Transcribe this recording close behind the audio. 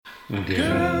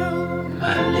Girl,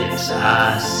 my lips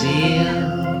are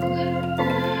sealed.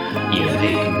 You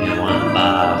make me want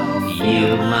barf.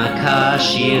 Yield my car,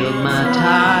 shield my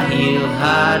tie, heel,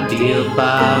 high deal,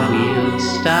 bar wheel,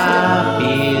 stop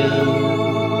you.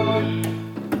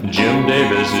 Jim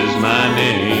Davis is my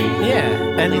name.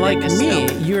 Yeah, and like like a me,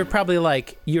 stone. you were probably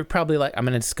like, I'm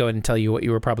gonna just go ahead and tell you what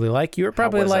you were probably like. You were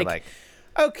probably was I like, like?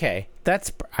 okay,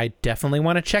 I definitely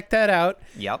want to check that out.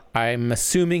 Yep. I'm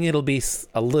assuming it'll be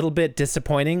a little bit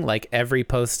disappointing, like every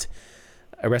post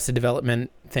Arrested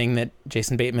Development thing that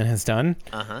Jason Bateman has done.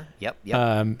 Yep.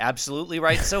 Absolutely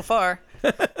right so far.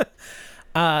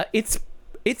 It's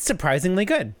surprisingly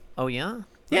good. Oh yeah.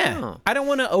 Yeah, Oh. I don't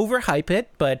want to overhype it,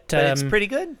 but It's pretty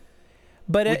good.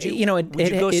 But Would you, would you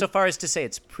go so far as to say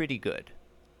it's pretty good?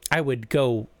 I would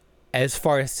go as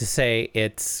far as to say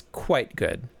it's quite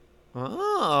good.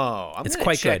 Oh, I'm It's gonna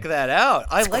quite check good. that out.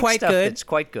 I It's like quite stuff good. that's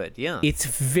quite good. Yeah. It's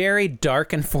very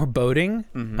dark and foreboding,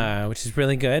 which is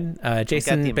really good.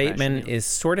 Jason the Bateman impression, yeah. is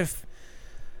sort of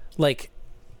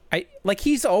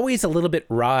he's always a little bit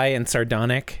wry and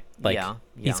sardonic. Yeah.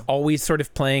 He's always sort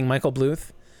of playing Michael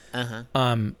Bluth.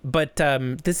 But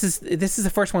this is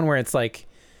the first one where it's like,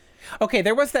 okay,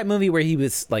 there was that movie where he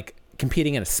was like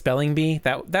competing in a spelling bee.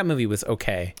 That movie was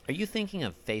okay. Are you thinking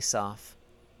of Face Off?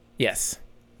 Yes.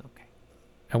 Okay.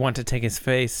 I want to take his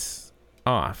face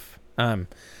off. I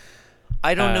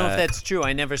don't know if that's true.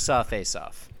 I never saw Face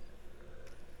Off.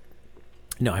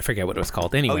 No, I forget what it was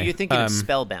called. Anyway, Oh, you're thinking of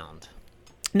Spellbound.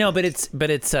 no, but it's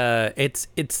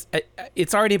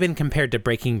already been compared to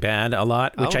Breaking Bad a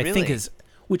lot, which Oh, I think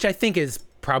really? is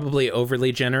probably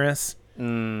overly generous.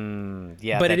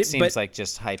 Yeah, But that seems like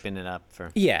just hyping it up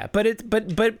for. Yeah, but it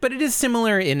is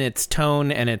similar in its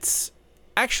tone and its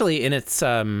actually in its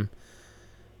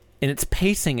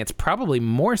pacing. It's probably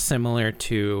more similar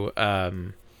to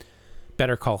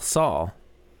Better Call Saul.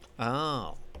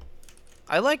 Oh.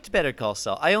 I liked Better Call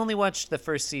Saul. I only watched the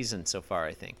first season so far,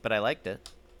 I think, but I liked it.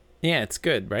 Yeah, it's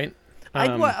good, right?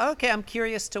 Okay, I'm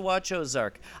curious to watch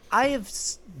Ozark. I have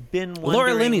been wondering...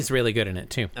 Laura Linney's really good in it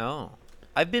too. Oh.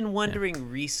 I've been wondering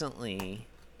recently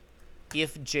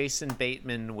if Jason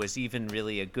Bateman was even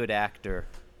really a good actor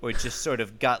or just sort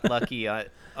of got lucky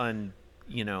on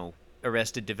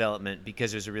Arrested Development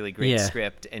because there's a really great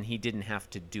script and he didn't have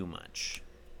to do much.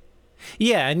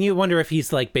 Yeah, and you wonder if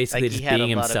he's like basically Like, he just had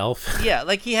being a lot himself.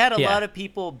 Like he had a Yeah. lot of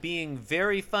people being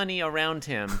very funny around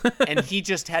him and he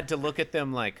just had to look at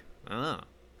them like, oh.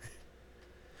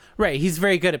 Right, he's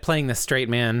very good at playing the straight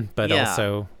man, but Yeah.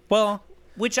 also, well,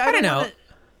 Which I don't know. wanna-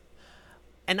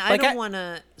 and I Like, don't want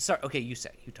to... Sorry, okay, you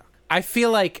talk. I feel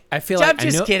like I'm I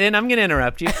just know, kidding. I'm going to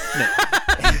interrupt you. No.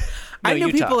 I know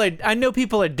you talk. I know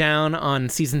people are down on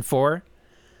season 4,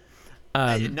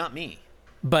 Not me.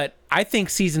 but I think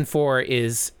season 4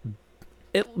 is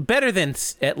at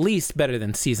least better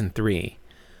than season 3.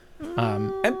 But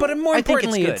more I think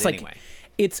importantly, it's it's good like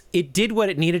anyway. it did what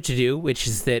it needed to do, which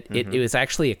is that it was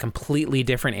actually a completely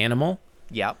different animal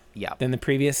Yep. than the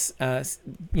previous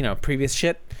previous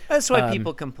shit. That's why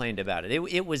people complained about it.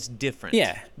 It was different.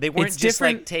 Yeah, They weren't it's just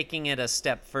like different. taking it a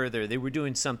step further. They were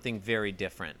doing something very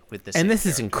different with the same And this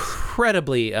is character.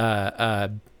 incredibly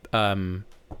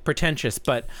pretentious,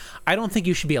 but I don't think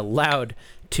you should be allowed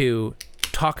to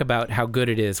talk about how good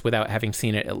it is without having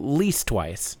seen it at least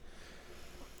twice.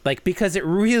 Like, because it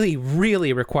really,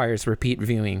 really requires repeat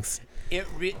viewings.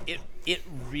 It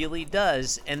really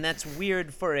does, and that's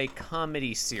weird for a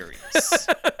comedy series.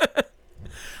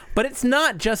 But it's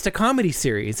not just a comedy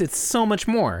series. It's so much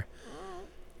more.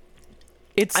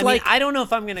 It's I like... mean, I don't know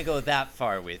if I'm going to go that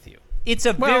far with you. It's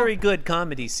a very good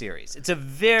comedy series. It's a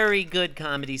very good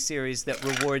comedy series that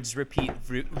rewards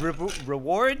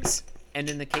rewards, and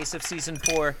in the case of season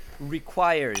 4,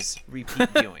 requires repeat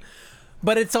viewing.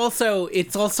 But it's also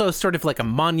sort of like a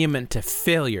monument to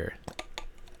failure.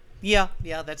 Yeah,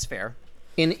 that's fair.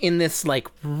 In this like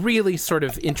really sort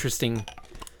of interesting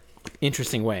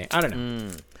way. I don't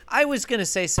know. I was going to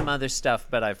say some other stuff,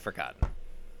 but I've forgotten.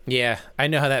 Yeah, I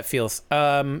know how that feels.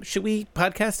 Should we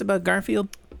podcast about Garfield?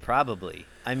 Probably.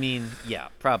 I mean, yeah,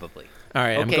 probably. All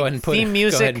right, I'm Okay, going to put theme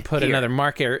music go ahead and put here. another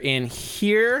marker in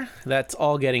here. That's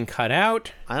all getting cut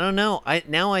out. I don't know.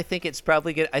 I think it's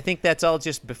probably good. I think that's all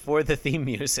just before the theme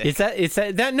music. Is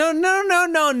that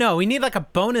no. We need like a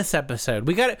bonus episode.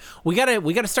 We got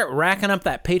to start racking up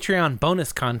that Patreon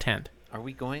bonus content. Are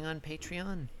we going on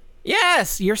Patreon?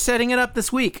 Yes, you're setting it up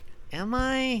this week. Am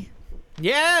I?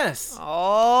 Yes.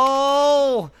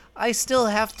 Oh, I still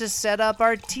have to set up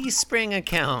our Teespring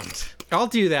account. I'll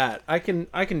do that. I can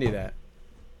do that.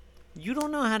 You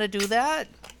don't know how to do that?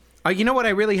 You know what I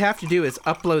really have to do is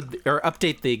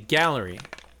update the gallery.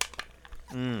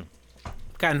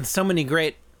 gotten so many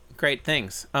great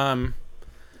things.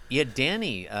 Yeah,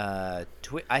 Danny. I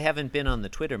haven't been on the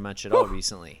Twitter much at all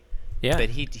recently. Yeah,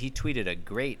 but he tweeted a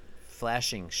great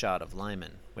flashing shot of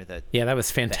Lyman with a that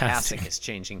was fantastic. The hassock is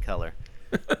changing color.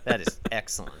 That is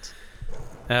excellent.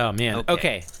 Oh man.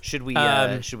 Okay. Should we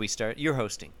start? You're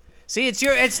hosting. See,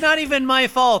 it's not even my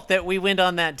fault that we went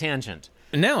on that tangent.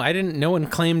 No, I didn't. No one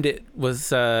claimed it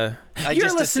was. I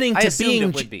assumed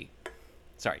it would be.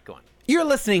 Sorry, go on. You're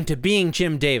listening to Being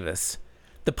Jim Davis,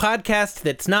 the podcast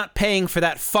that's not paying for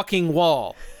that fucking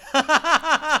wall.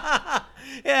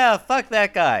 Yeah, fuck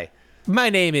that guy. My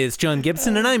name is John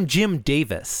Gibson, and I'm Jim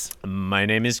Davis. My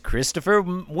name is Christopher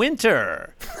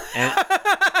Winter.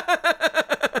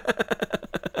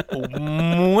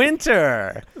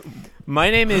 Winter. My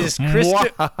name is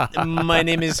Christopher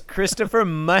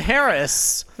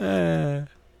Maharis,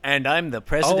 and I'm the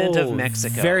president of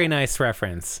Mexico. Very nice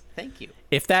reference. Thank you.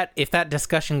 If that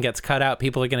discussion gets cut out,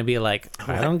 people are going to be like,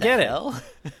 I don't get it.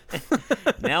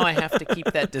 Now I have to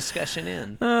keep that discussion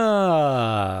in.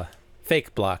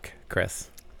 Fake block, Chris.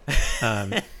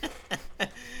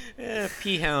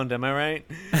 P-hound, am I right?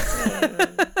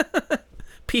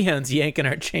 P-hound's yanking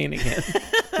our chain again.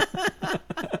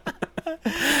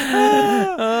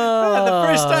 The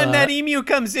first time that emu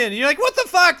comes in, you're like, what the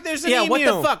fuck? There's an emu. Yeah, what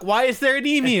the fuck? Why is there an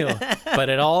emu? But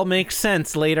it all makes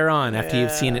sense later on after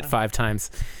you've seen it 5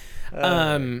 times.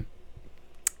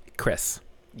 Chris.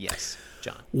 Yes,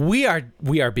 John. We are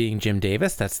Being Jim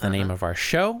Davis. That's the name of our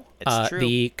show. It's true.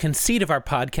 The conceit of our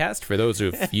podcast, for those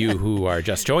of you who are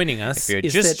just joining us, if you're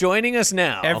is just that joining us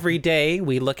now, every day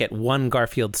we look at one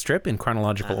Garfield strip in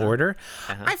chronological order.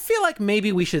 I feel like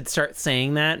maybe we should start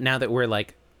saying that now that we're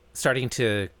like starting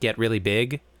to get really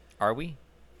big. Are we?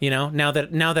 You know, now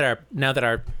that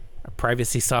our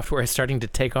privacy software is starting to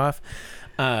take off.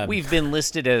 We've been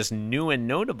listed as new and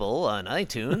notable on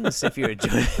iTunes. If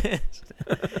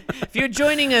you're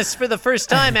joining us for the first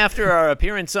time after our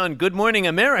appearance on Good Morning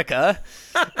America,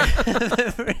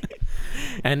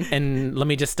 and let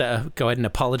me just go ahead and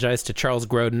apologize to Charles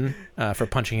Grodin for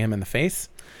punching him in the face.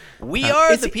 We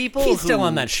are the people. He's still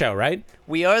on that show, right?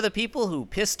 We are the people who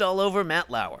pissed all over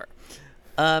Matt Lauer.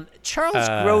 Charles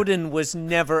Grodin was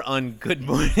never on Good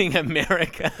Morning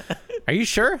America. Are you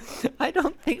sure? I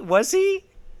don't think was he.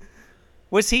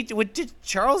 Did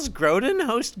Charles Grodin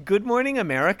host Good Morning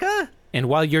America? And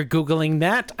while you're Googling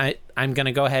that, I'm going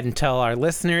to go ahead and tell our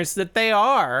listeners that they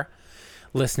are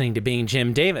listening to Being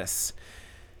Jim Davis,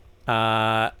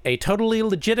 a totally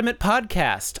legitimate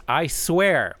podcast, I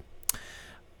swear.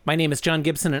 My name is John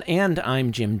Gibson, and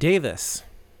I'm Jim Davis.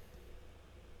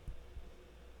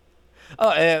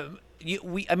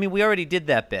 We already did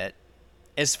that bit.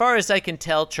 As far as I can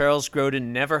tell, Charles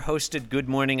Grodin never hosted Good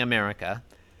Morning America.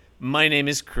 My name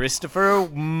is Christopher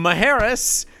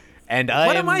Maharis, and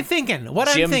What am I thinking?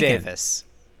 Jim Davis.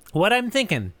 What I'm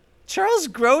thinking? Charles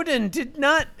Grodin did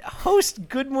not host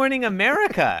Good Morning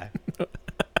America.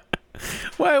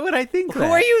 Why would I think that?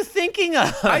 Who are you thinking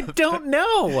of? I don't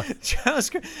know. Charles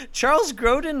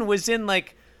Grodin was in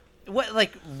like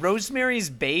Rosemary's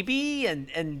Baby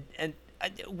and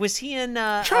was he in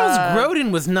Charles Grodin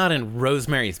was not in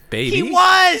Rosemary's Baby. He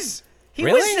was.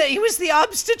 Really? He was the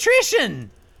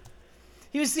obstetrician.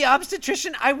 He was the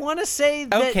obstetrician. I want to say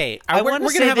that. Okay, we're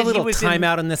going to have a little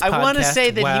timeout on this podcast. I want to say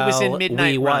that he was in Midnight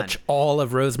Run. We watch all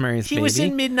of Rosemary's Baby. He was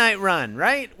in Midnight Run,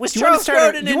 right? Was Charles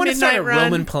Grodin in Midnight Run? Do you want to start a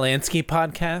Roman Polanski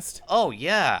podcast? Oh,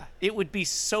 yeah. It would be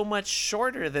so much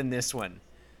shorter than this one.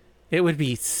 It would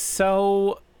be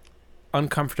so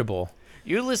uncomfortable.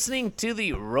 You're listening to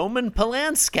the Roman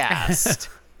Polanskast.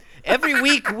 Every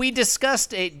week we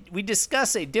discuss a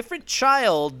different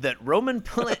child that Roman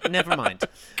never mind.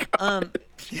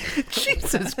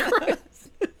 Jesus Christ.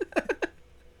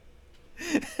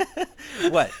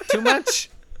 What? Too much?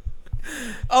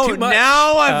 Oh, Too much.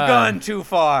 Now I've gone too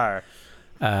far.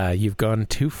 You've gone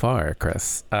too far,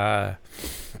 Chris. You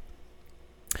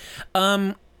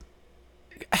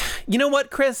know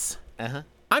what, Chris?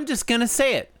 I'm just gonna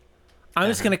say it. I'm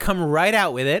just gonna come right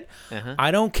out with it. I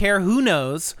don't care who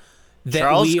knows that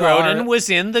Charles Grodin was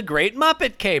in The Great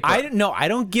Muppet Caper. I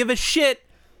don't give a shit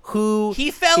who he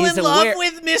fell in love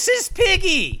with Mrs.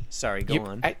 Piggy. Sorry, go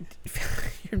on.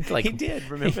 You're like, he did.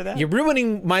 Remember that? You're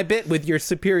ruining my bit with your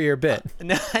superior bit.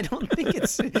 No, I don't think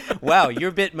it's. Wow, your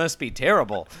bit must be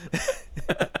terrible.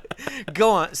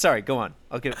 Go on. Sorry, go on.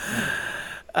 Okay.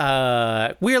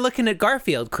 We're looking at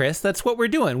Garfield, Chris. That's what we're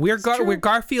doing. We're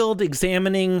Garfield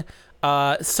examining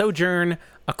Sojourn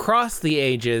across the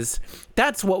ages.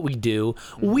 That's what we do.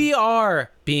 We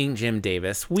are Being Jim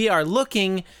Davis. We are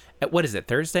looking at, what is it,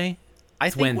 Thursday?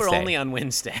 I think Wednesday. we're only on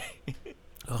Wednesday.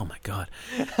 Oh my God.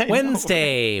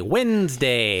 Wednesday.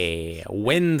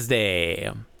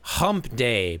 Hump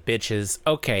day, bitches.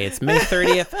 Okay, it's May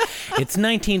 30th. It's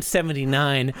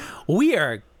 1979. We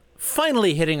are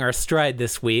finally hitting our stride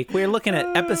this week. We're looking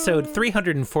at episode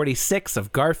 346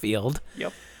 of Garfield.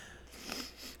 Yep.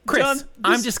 Chris, John,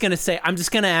 I'm just going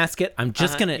to ask it. I'm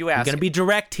going to be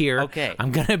direct here. Okay.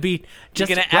 I'm going to be just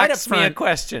You're going to right up ask me a front.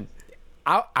 question.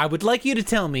 I would like you to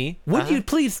tell me, would you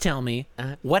please tell me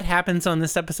what happens on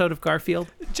this episode of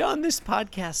Garfield? John, this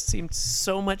podcast seemed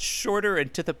so much shorter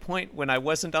and to the point when I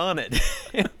wasn't on it.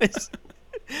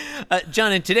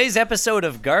 John, in today's episode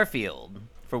of Garfield,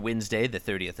 for Wednesday, the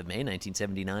 30th of May,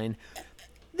 1979,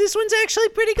 this one's actually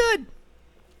pretty good.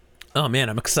 Oh man,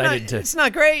 I'm excited It's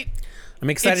not great. I'm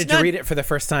excited to read it for the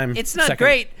first time. It's not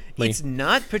great. It's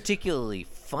not particularly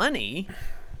funny,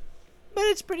 but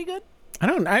it's pretty good.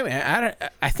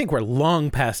 I think we're long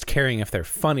past caring if they're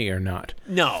funny or not.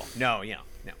 No.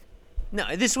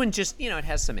 This one just, it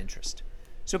has some interest.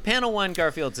 So panel 1,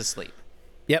 Garfield's asleep.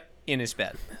 Yep. In his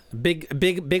bed.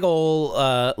 Big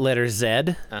ol' letter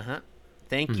Z. Uh-huh.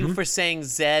 Thank you for saying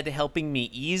Z, helping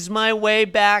me ease my way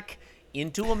back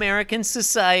into American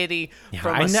society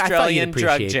from Australian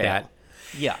drug jail. That.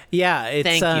 Yeah. Yeah,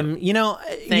 it's Thank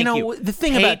you. The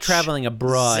thing about traveling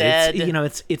abroad, Z.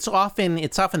 it's often the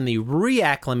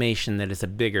reacclimation that is a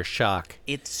bigger shock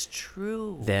It's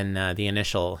true. than the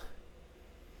initial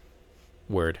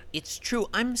word. It's true.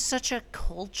 I'm such a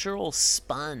cultural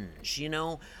sponge,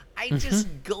 I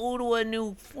just go to a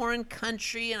new foreign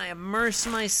country and I immerse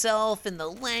myself in the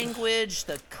language,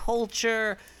 the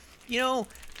culture.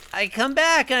 I come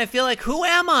back and I feel like, who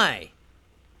am I?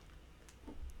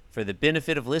 For the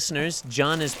benefit of listeners,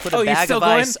 John has put a bag of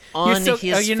ice on his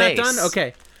face. Oh, you're not done?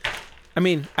 Okay. I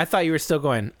mean, I thought you were still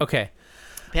going. Okay.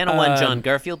 Panel 1, John.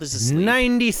 Garfield is asleep.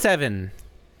 97.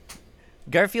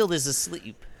 Garfield is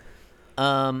asleep.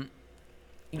 You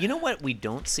know what we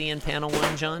don't see in panel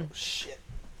 1, John? Shit.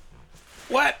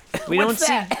 What? We don't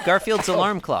see Garfield's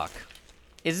alarm clock.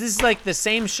 Is this like the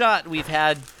same shot we've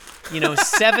had,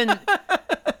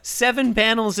 seven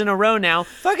panels in a row now?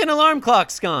 Fucking alarm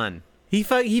clock's gone. He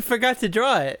forgot to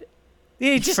draw it.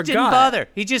 He just didn't bother.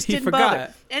 He just didn't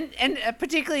bother. And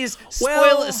particularly as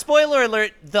spoiler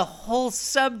alert, the whole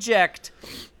subject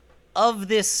of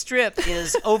this strip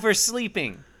is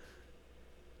oversleeping.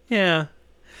 Yeah.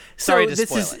 Sorry to this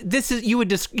spoil it.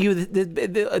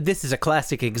 This is a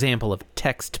classic example of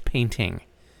text painting.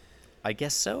 I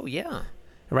guess so, yeah.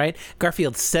 Right?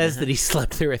 Garfield says that he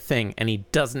slept through a thing and he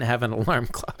doesn't have an alarm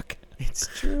clock. It's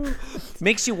true.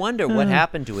 Makes you wonder what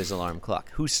happened to his alarm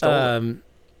clock. Who stole it?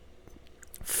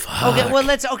 Fuck. Okay, well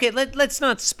let's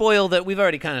not spoil that. We've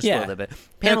already kind of spoiled it, but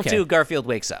panel 2, Garfield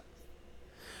wakes up.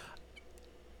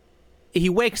 He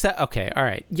wakes up. Okay, all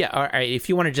right. Yeah, all right. If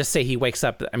you want to just say he wakes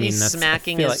up, I mean, he's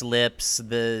smacking his lips.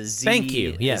 The Z Thank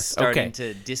you. Yes, is starting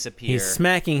to disappear. He's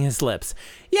smacking his lips.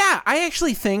 Yeah, I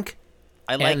actually think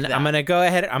I like that. I'm gonna go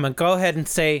ahead and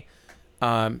say,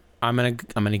 I'm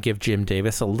gonna give Jim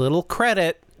Davis a little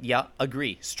credit. Yeah,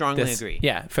 strongly agree.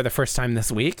 Yeah, for the first time this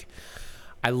week,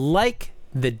 I like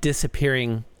the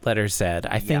disappearing letter Z.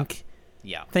 I think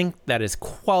that is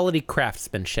quality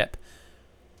craftsmanship.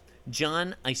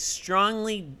 John, I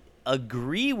strongly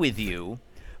agree with you,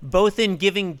 both in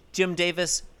giving Jim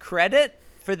Davis credit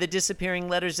for the disappearing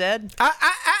letter Z,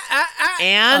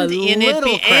 and in the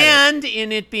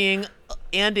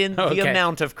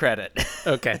amount of credit.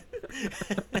 Okay.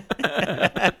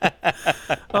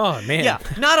 Oh man. Yeah,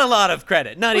 not a lot of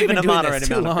credit. Not even a moderate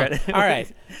amount of credit. All right.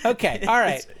 Okay. All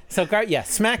right. So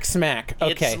smack.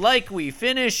 Okay. It's like we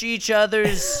finish each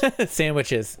other's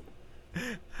sandwiches.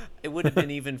 It would have been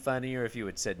even funnier if you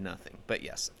had said nothing. But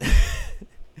yes.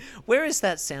 Where is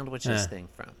that sandwiches thing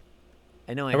from?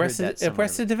 I know I heard that somewhere.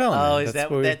 Arrested Development. Oh,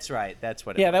 that's right. That's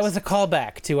what it was. Yeah, that was a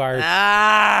callback to our...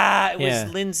 it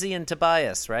was Lindsay and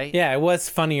Tobias, right? Yeah, it was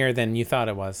funnier than you thought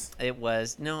it was. It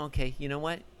was. No, okay. You know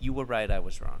what? You were right. I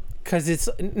was wrong. Because it's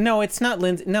not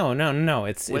Lindsay. No.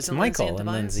 It's Michael and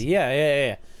Lindsay.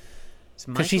 Yeah.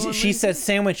 Because she says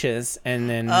sandwiches, and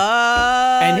then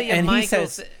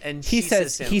he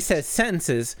says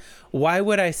sentences. Why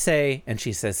would I say? And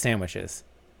she says sandwiches.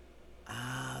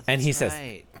 And he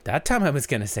says, that time I was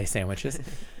going to say sandwiches.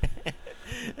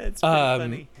 That's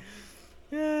pretty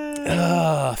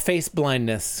funny. Face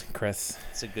blindness, Chris.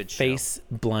 It's a good show. Face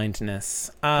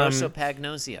blindness.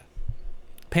 Prosopagnosia.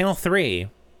 Panel 3.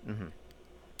 Mm-hmm.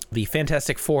 The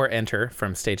Fantastic Four enter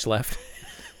from stage left.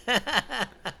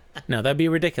 No, that'd be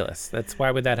ridiculous.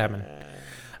 Why would that happen?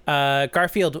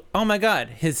 Garfield, oh my God,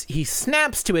 he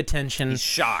snaps to attention. He's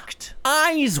shocked.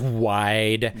 Eyes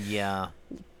wide. Yeah.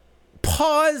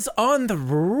 paws on the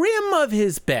rim of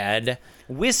his bed,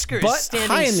 Whiskers butt standing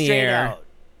high in the straight air.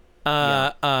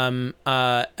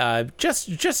 out.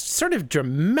 Just sort of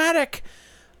dramatic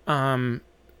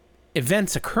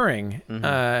events occurring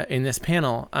in this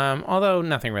panel, although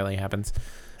nothing really happens.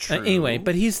 Anyway,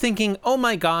 but he's thinking, oh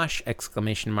my gosh,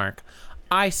 exclamation mark,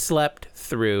 I slept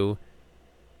through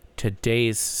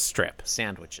today's strip,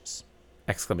 Sandwiches.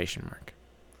 exclamation mark.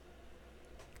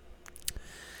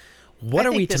 What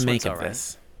are we to make of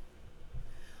this?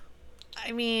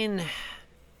 I mean,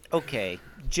 okay,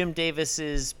 Jim Davis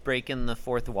is breaking the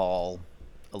fourth wall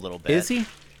a little bit. Is he?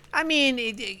 I mean,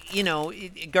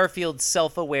 Garfield's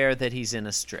self-aware that he's in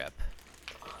a strip.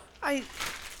 I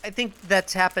think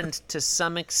that's happened to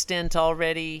some extent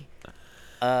already.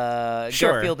 Sure.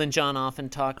 Garfield and John often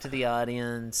talk to the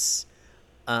audience.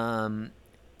 I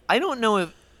don't know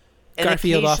if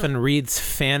Garfield often reads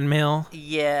fan mail.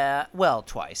 Yeah, well,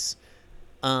 twice.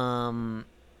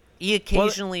 He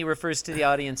occasionally refers to the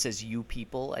audience as "you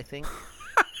people," I think.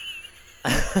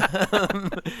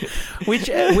 which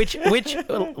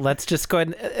let's just go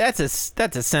ahead and,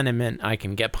 that's a sentiment I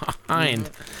can get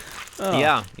behind.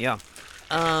 Yeah.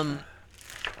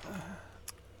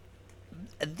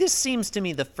 This seems to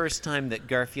me the first time that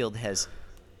Garfield has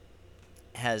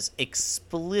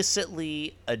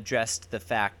explicitly addressed the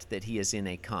fact that he is in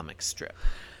a comic strip.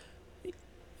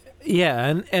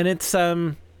 Yeah, and it's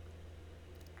I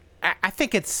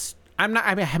think it's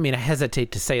I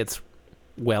hesitate to say it's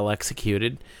well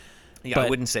executed. Yeah, but, I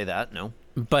wouldn't say that, no.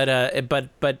 But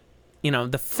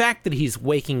the fact that he's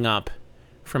waking up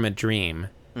from a dream,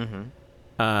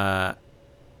 I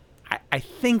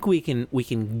think we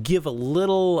can give a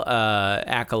little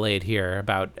accolade here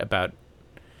about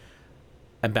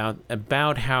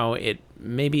how it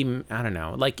maybe, I don't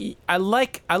know, like I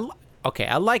like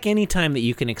any time that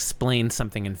you can explain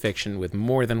something in fiction with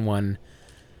more than one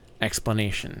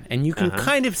explanation, and you can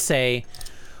kind of say,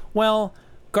 well,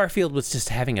 Garfield was just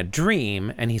having a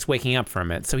dream and he's waking up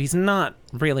from it, so he's not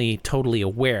really totally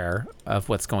aware of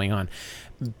what's going on.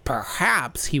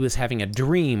 Perhaps he was having a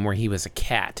dream where he was a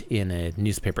cat in a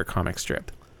newspaper comic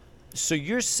strip. So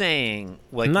you're saying,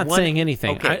 like, I'm not saying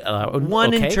anything. Okay.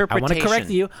 One interpretation. I want to correct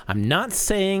you. I'm not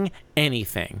saying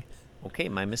anything. Okay,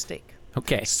 my mistake.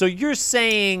 Okay. So you're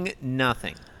saying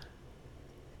nothing.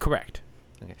 Correct.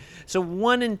 Okay. So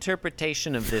one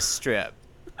interpretation of this strip.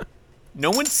 No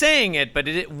one's saying it, but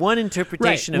one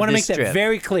interpretation I of want to this make strip. that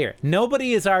very clear.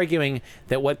 Nobody is arguing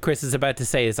that what Chris is about to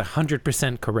say is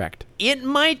 100% correct. It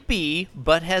might be,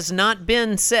 but has not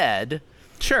been said.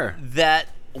 Sure. That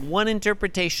one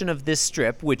interpretation of this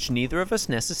strip, which neither of us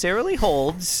necessarily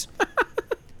holds,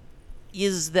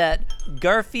 is that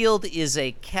Garfield is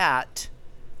a cat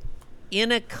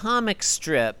in a comic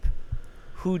strip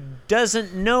who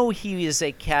doesn't know he is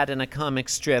a cat in a comic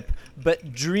strip,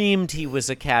 but dreamed he was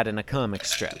a cat in a comic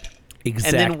strip.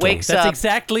 Exactly. And then wakes That's up. That's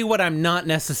exactly what I'm not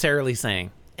necessarily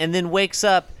saying. And then wakes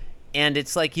up, and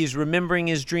it's like he's remembering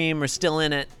his dream or still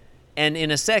in it. And in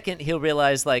a second, he'll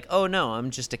realize, like, oh, no, I'm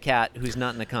just a cat who's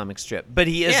not in a comic strip. But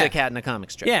he is a cat in a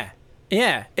comic strip. Yeah.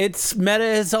 It's meta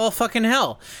as all fucking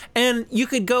hell. And you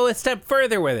could go a step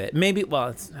further with it. Maybe,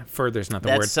 well, further's not the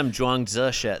word. That's some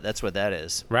Zhuangzi shit. That's what that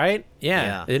is. Right?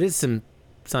 Yeah. It is some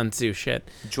Sun Tzu shit.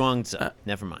 Zhuangzi.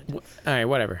 Never mind. All right,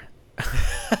 whatever.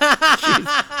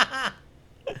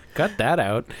 Cut that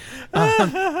out.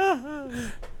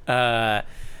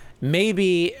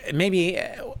 Maybe,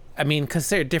 I mean, because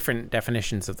there are different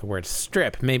definitions of the word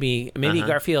strip. Maybe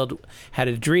Garfield had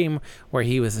a dream where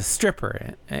he was a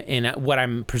stripper in what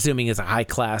I'm presuming is a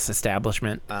high-class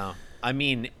establishment. Oh. I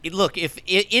mean, look, if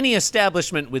any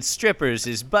establishment with strippers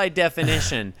is by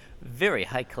definition very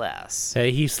high class.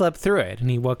 He slept through it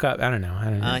and he woke up. I don't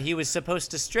know. He was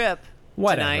supposed to strip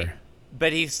Whatever. tonight,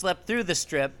 but he slept through the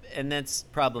strip, and that's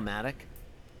problematic.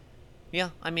 Yeah,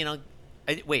 I mean,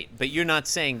 wait, but you're not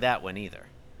saying that one either.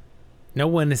 No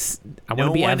one is. I want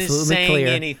to be absolutely clear. No one is saying clear.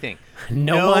 anything.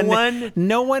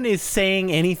 No one is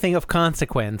saying anything of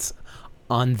consequence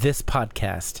on this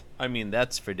podcast. I mean,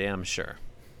 that's for damn sure.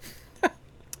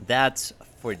 That's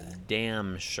for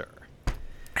damn sure.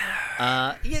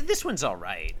 Yeah, this one's all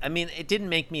right. I mean, it didn't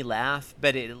make me laugh,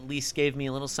 but it at least gave me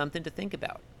a little something to think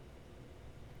about.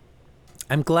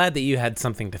 I'm glad that you had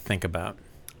something to think about.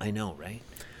 I know, right?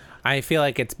 I feel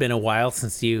like it's been a while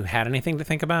since you had anything to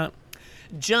think about.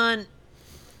 John,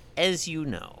 as you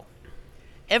know,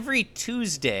 every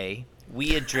Tuesday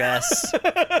we address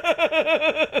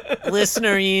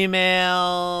listener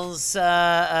emails,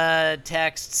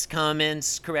 texts,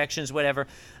 comments, corrections, whatever.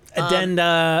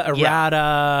 Addenda,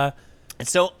 errata. And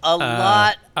so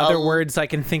other words I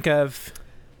can think of.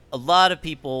 A lot of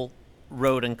people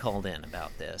wrote and called in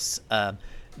about this.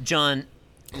 John,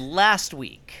 last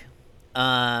week,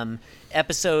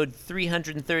 episode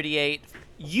 338,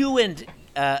 you and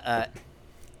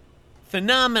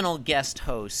phenomenal guest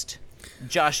host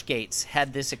Josh Gates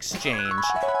had this exchange.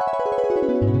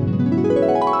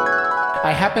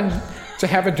 I happen to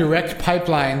have a direct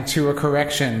pipeline to a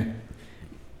correction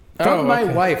from my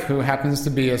wife, who happens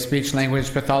to be a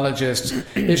speech-language pathologist,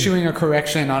 issuing a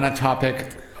correction on a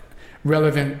topic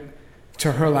relevant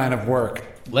to her line of work.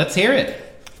 Let's hear it.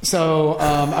 So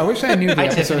I wish I knew the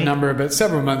episode Tiffany. number, but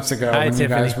several months ago when you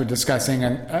guys were discussing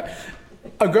a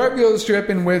Garfield strip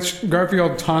in which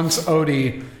Garfield taunts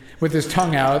Odie with his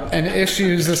tongue out and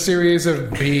issues a series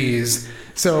of B's.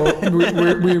 So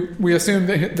we assume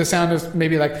that the sound is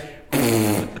maybe like,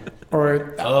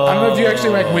 or I don't know if you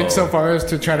actually went so far as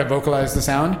to try to vocalize the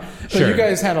sound. But Sure. you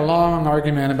guys had a long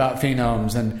argument about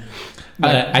phonemes and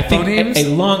I think phonemes. a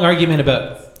long argument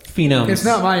about phonemes. It's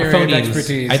not my area of phonemes.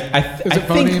 expertise. Is it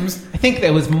phonemes? I think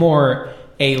that was more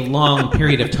a long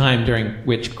period of time during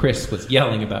which Chris was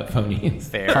yelling about phonemes.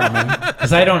 Fair.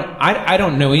 Because I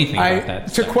don't know anything about that.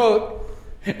 To quote,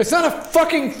 it's not a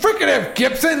fucking fricative,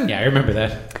 Gibson. Yeah, I remember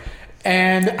that.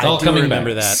 And It's all do coming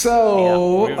remember back. that. So Yeah,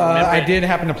 we remember I it. did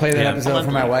happen to play that Yeah. episode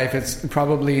for my wife. It's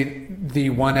probably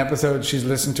the one episode she's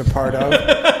listened to part of.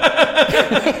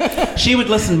 She would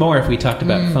listen more if we talked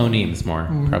about phonemes more,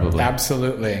 probably.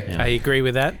 Absolutely. I agree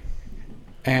with that.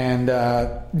 And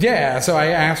so I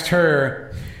asked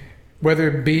her whether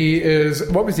B is,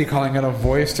 what was he calling it, a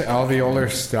voice to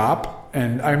alveolar stop?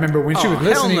 And I remember when she was hell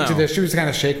listening no. to this, she was kind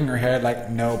of shaking her head like,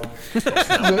 nope.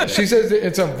 So she says that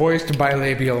it's a voiced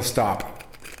bilabial stop.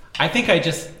 I think I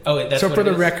just... Oh, that's So what for it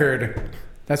the is? record,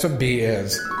 that's what B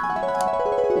is.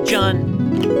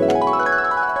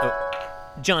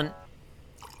 John,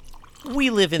 we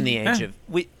live in the age of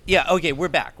we're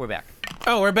back.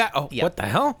 Oh, we're back. Oh, Yeah. what the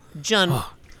hell? John,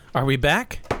 Are we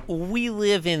back? we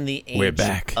live in the We're age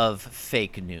back. of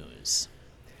fake news.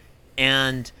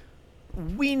 And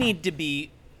we need to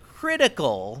be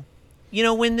critical. You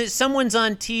know, when someone's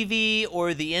on TV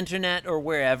or the internet or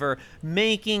wherever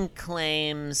making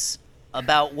claims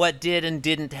about what did and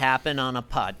didn't happen on a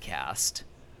podcast,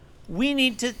 we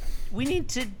need to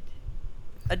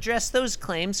address those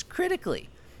claims critically.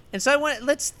 And so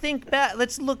let's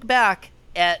look back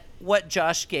at what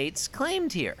Josh Gates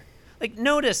claimed here. Like,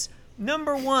 notice,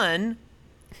 number one,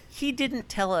 he didn't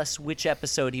tell us which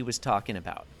episode he was talking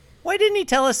about. Why didn't he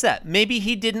tell us that? Maybe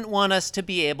he didn't want us to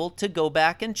be able to go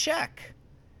back and check.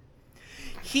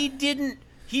 He didn't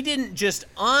just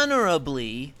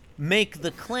honorably make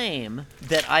the claim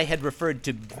that I had referred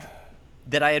to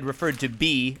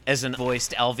B as an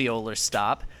voiced alveolar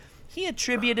stop. He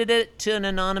attributed it to an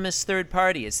anonymous third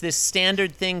party. It's this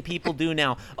standard thing people do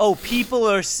now. Oh, people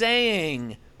are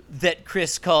saying that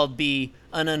Chris called B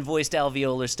an unvoiced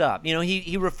alveolar stop. You know,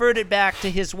 he referred it back to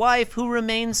his wife, who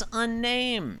remains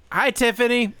unnamed. Hi,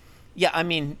 Tiffany. Yeah, I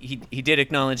mean, he did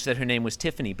acknowledge that her name was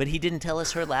Tiffany, but he didn't tell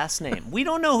us her last name. We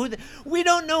don't know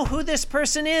who this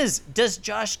person is. Does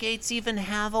Josh Gates even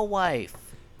have a wife?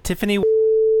 Tiffany.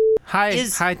 Hi,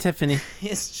 Tiffany.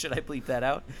 Should I bleep that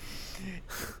out?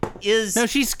 No,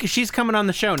 she's coming on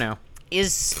the show now.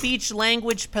 Is speech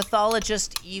language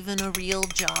pathologist even a real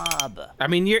job? I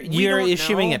mean, you're don't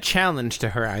issuing know. a challenge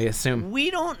to her, I assume.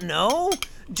 We don't know.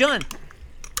 John,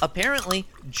 apparently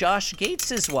Josh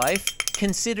Gates' wife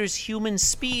considers human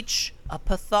speech a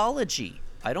pathology.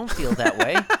 I don't feel that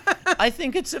way. I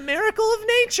think it's a miracle of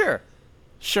nature.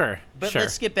 Sure. But sure.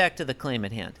 let's get back to the claim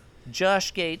at hand.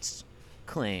 Josh Gates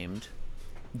claimed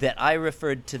that I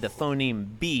referred to the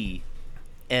phoneme B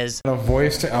as A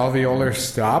voice to alveolar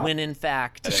stop? when in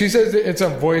fact... She says that it's a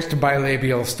voiced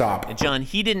bilabial stop. John,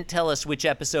 he didn't tell us which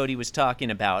episode he was talking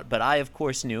about, but I, of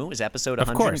course, knew. It was episode Of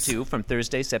course. 102 from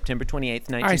Thursday, September 28th,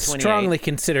 I 1928. strongly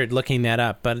considered looking that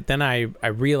up, but then I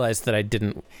realized that I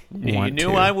didn't want You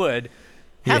knew to. I would.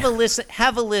 Have a listen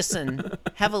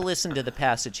to the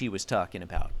passage he was talking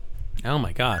about. Oh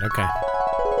my God. Okay.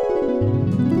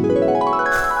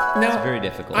 It's very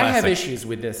difficult. I have issues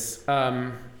with this.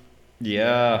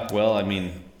 Yeah, well, I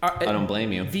mean, I don't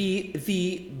blame you. The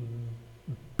B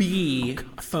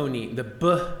phoneme, the B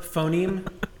phoneme.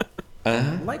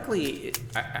 Likely,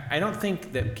 I don't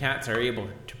think that cats are able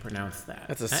to pronounce that.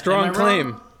 That's a Am I strong wrong?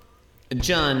 claim.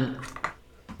 John,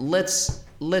 let's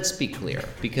be clear,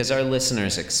 because our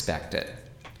listeners expect it.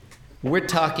 We're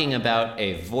talking about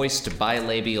a voiced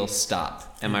bilabial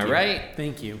stop. Am I right?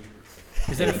 Thank you.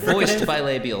 Is it a Voiced fricative?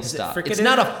 bilabial Is it stop. fricative? It's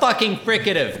not a fucking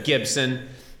fricative, Gibson.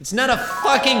 It's not a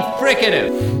fucking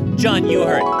fricative. John, you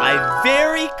heard. I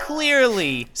very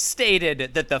clearly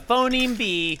stated that the phoneme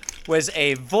B was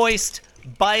a voiced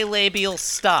bilabial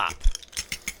stop.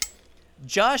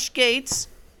 Josh Gates,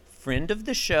 friend of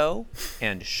the show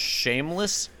and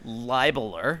shameless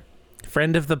libeler,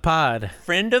 friend of the pod,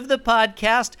 friend of the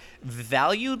podcast,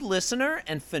 valued listener,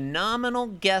 and phenomenal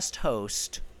guest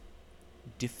host,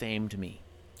 defamed me.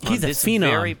 He's a this phenom.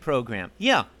 Very program.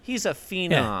 Yeah, he's a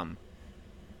phenom.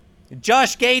 Yeah.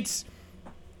 Josh Gates,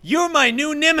 you're my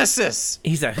new nemesis.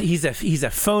 He's a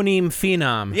phoneme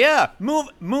phenom. Yeah,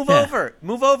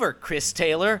 move over, Chris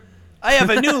Taylor. I have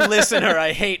a new listener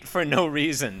I hate for no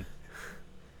reason.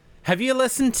 Have you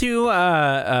listened to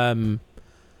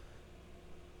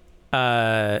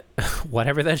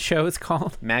whatever that show is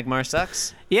called? Magmar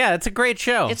Sucks? Yeah, it's a great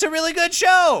show. It's a really good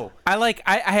show. I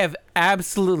have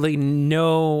absolutely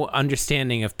no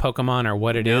understanding of Pokemon or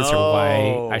what it is or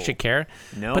why I should care.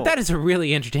 No. But that is a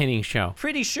really entertaining show.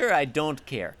 Pretty sure I don't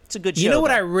care. It's a good show. You know what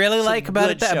though. I really It's like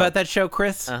about that show,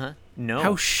 Chris? Uh-huh. No.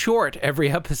 How short every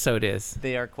episode is.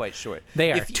 They are quite short.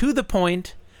 They are to the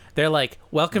point. They're like,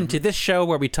 welcome to this show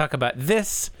where we talk about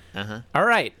this. All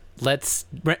right,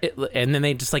 and then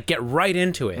they just like get right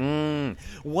into it.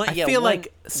 I feel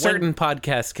like certain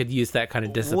podcasts could use that kind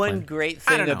of discipline. One great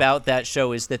thing about that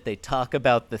show is that they talk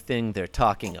about the thing they're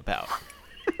talking about.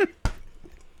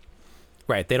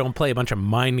 Right, they don't play a bunch of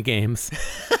mind games.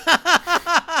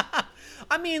 I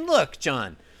mean, look,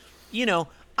 John,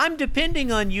 I'm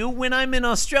depending on you when I'm in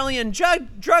Australian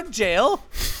drug jail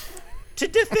to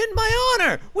defend my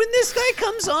honor. When this guy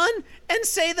comes on and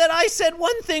say that I said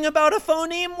one thing about a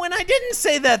phoneme when I didn't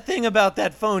say that thing about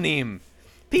that phoneme.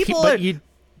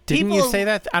 Didn't you say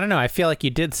that? I don't know. I feel like you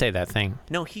did say that thing.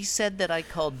 No, he said that I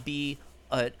called B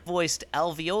a voiced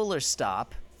alveolar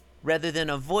stop rather than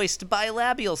a voiced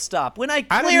bilabial stop when I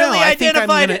clearly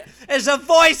identified it as a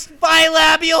voiced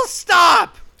bilabial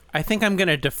stop. I think I'm going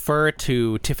to defer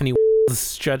to Tiffany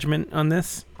judgment on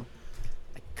this.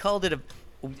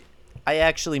 I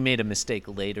actually made a mistake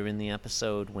later in the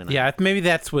episode when maybe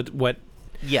that's what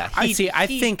yeah, I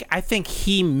think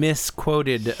he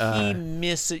misquoted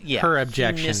her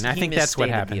objection. I think that's what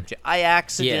happened. I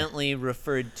accidentally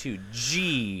referred to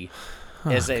G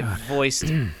as a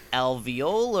voiced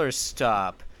alveolar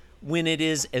stop when it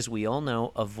is, as we all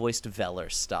know, a voiced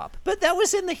velar stop. But that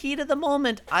was in the heat of the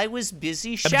moment. I was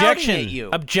busy shouting at you.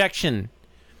 Objection.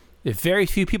 Very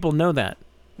few people know that.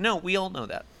 No, we all know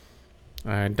that.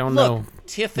 I don't know.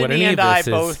 Tiffany and I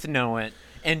both know it.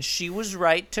 And she was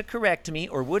right to correct me,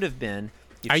 or would have been.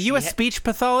 Are you a speech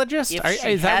pathologist?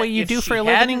 Is that what you do for a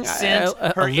living?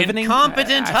 Her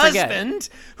incompetent husband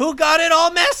who got it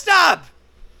all messed up.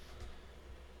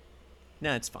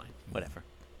 No, it's fine. Whatever.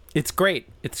 It's great.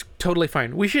 It's totally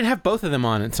fine. We should have both of them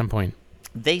on at some point.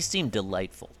 They seem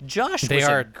delightful. Josh was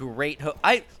a great host.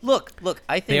 I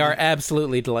think they are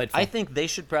absolutely delightful. I think they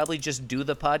should probably just do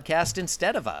the podcast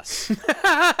instead of us.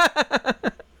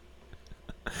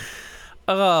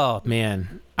 Oh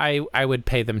man, I would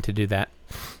pay them to do that.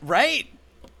 Right?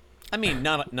 I mean,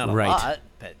 not a lot,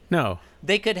 but no.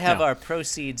 They could have our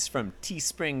proceeds from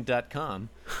teespring.com.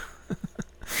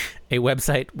 A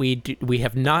website we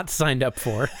have not signed up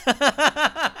for.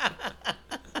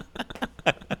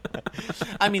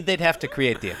 I mean, they'd have to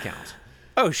create the account.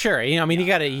 Oh, sure. You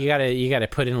gotta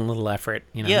put in a little effort.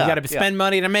 You gotta spend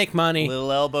money to make money.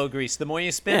 Little elbow grease. The more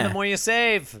you spend, the more you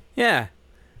save. Yeah,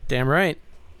 damn right.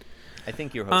 I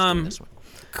think you're hosting this one,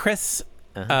 Chris.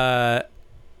 No,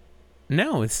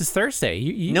 this is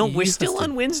Thursday. We're still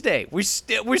on Wednesday. We're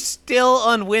still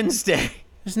on Wednesday.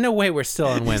 There's no way we're still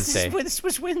on Wednesday. This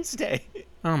was Wednesday.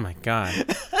 Oh my god.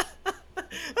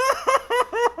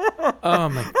 Oh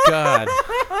my god.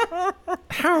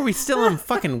 How are we still on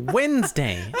fucking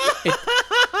Wednesday? It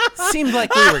seemed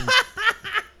like we were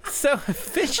so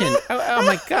efficient. Oh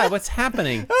my god, what's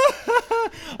happening?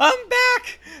 I'm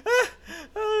back.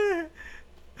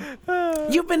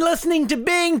 You've been listening to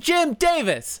Being Jim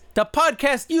Davis, the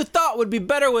podcast you thought would be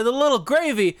better with a little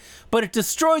gravy, but it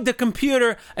destroyed the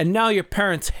computer and now your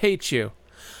parents hate you.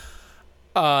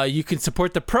 You can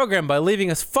support the program by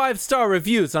leaving us 5-star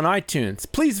reviews on iTunes.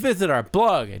 Please visit our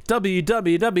blog at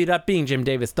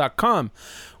www.beingjimdavis.com,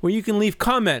 where you can leave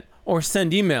comment or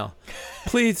send email.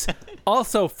 Please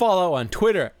also follow on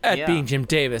Twitter at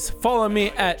BeingJimDavis. Follow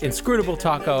me at Inscrutable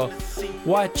Taco.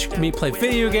 Watch me play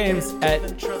video games at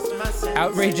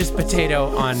Outrageous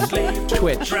Potato on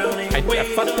Twitch. I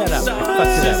fucked that up.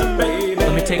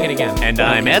 Let me take it again. And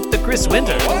I'm at the Chris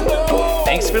Winter.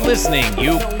 Thanks for listening,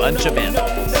 you bunch of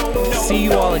animals. See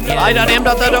you all again.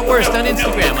 I.am.worst on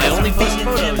Instagram. I only post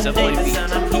photos